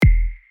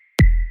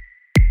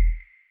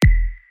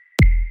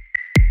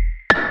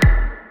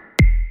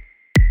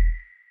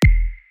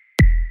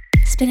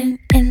spinning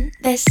in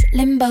this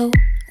limbo.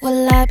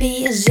 Will I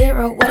be a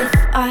zero? What if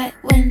I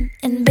win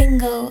in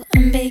bingo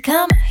and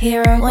become a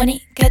hero? When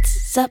he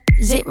gets up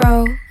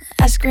zero,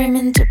 I scream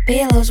into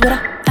pillows.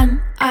 What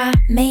am I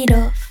made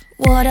of?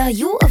 What are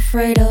you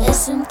afraid of? Is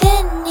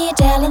something you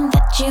telling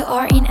that you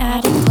are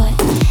inadequate?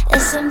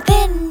 Is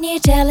something you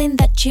telling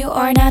that you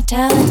are not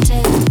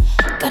talented?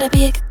 Gotta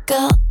be a good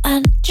girl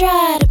and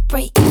try to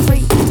break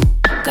free.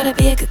 Gotta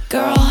be a good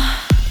girl.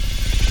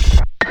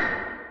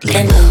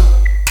 Limbo.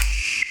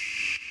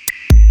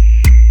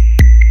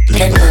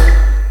 Limbo.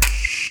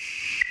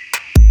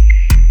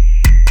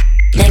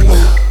 Limbo.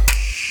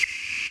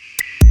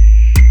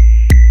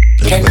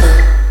 Limbo.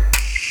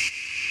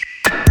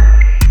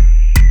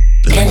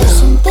 Limbo. Is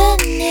something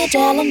you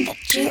telling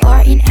that you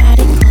are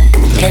inadequate?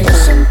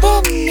 Is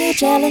something you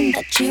telling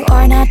that you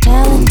are not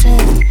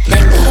talented?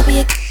 Gotta be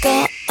a good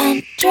girl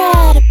and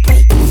try to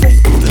break free.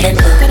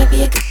 Gotta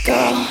be a good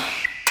girl.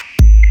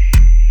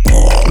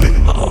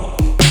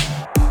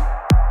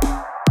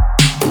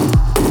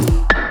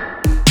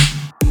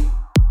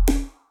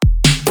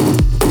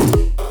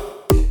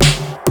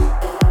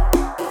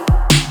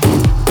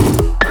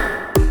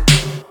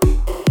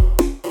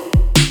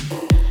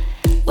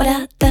 What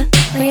are the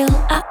real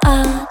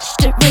odds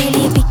to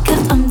really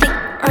become the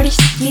artist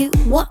you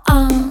want?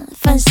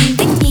 Find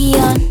something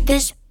beyond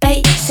this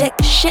basic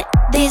shit.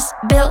 This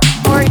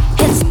billboard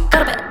hits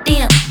gotta be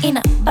damn in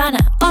a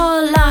banner.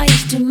 All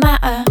lives do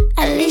matter.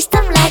 At least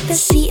I'm like the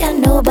sea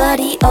and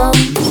nobody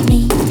owns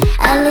me.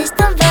 At least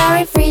I'm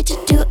very free to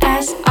do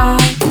as I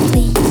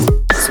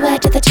please. Swear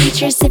to the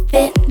teachers if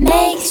it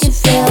makes you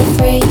feel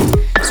free.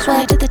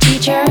 Swear to the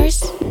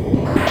teachers.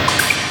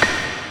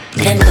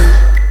 Limbo.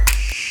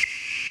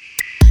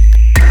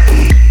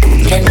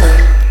 Limbo.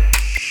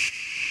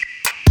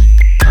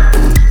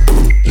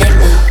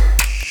 Limbo.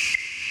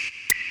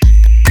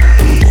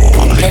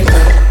 Limbo.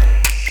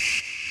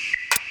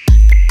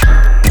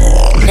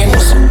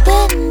 There's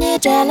something you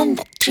telling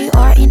that you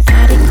are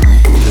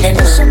inadequate.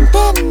 There's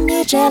something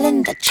you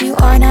telling that you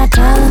are not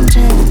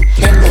talented.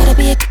 Gotta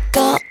be a good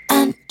girl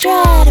and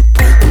try to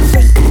break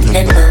free.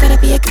 Gotta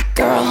be a good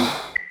girl.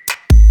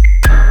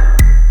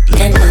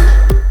 Limbo.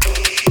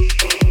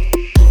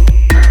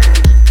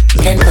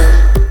 Limbo.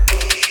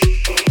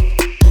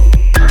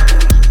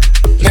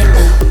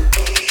 Limbo.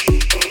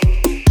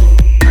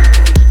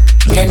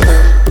 Limbo.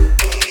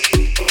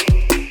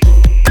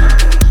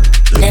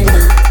 Limbo.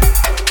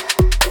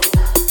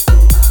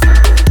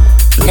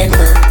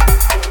 Limbo.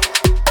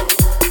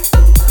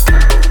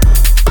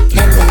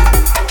 Limbo.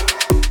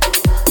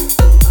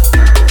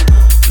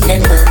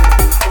 Limbo.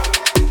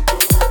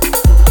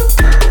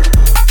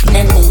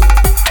 Limbo.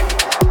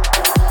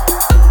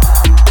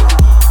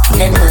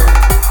 Limbo.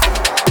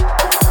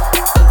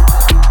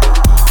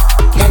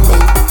 Limbo.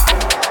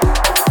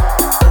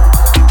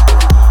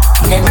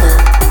 Limbo.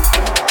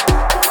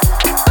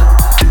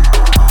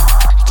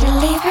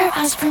 Deliver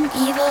us from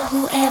evil,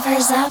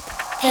 whoever's up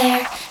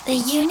there. The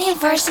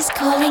universe is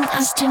calling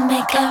us to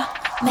make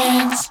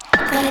amends.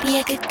 Gotta be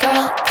a good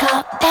girl,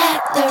 call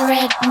back the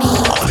red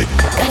meat.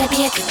 Gotta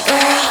be a good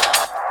girl.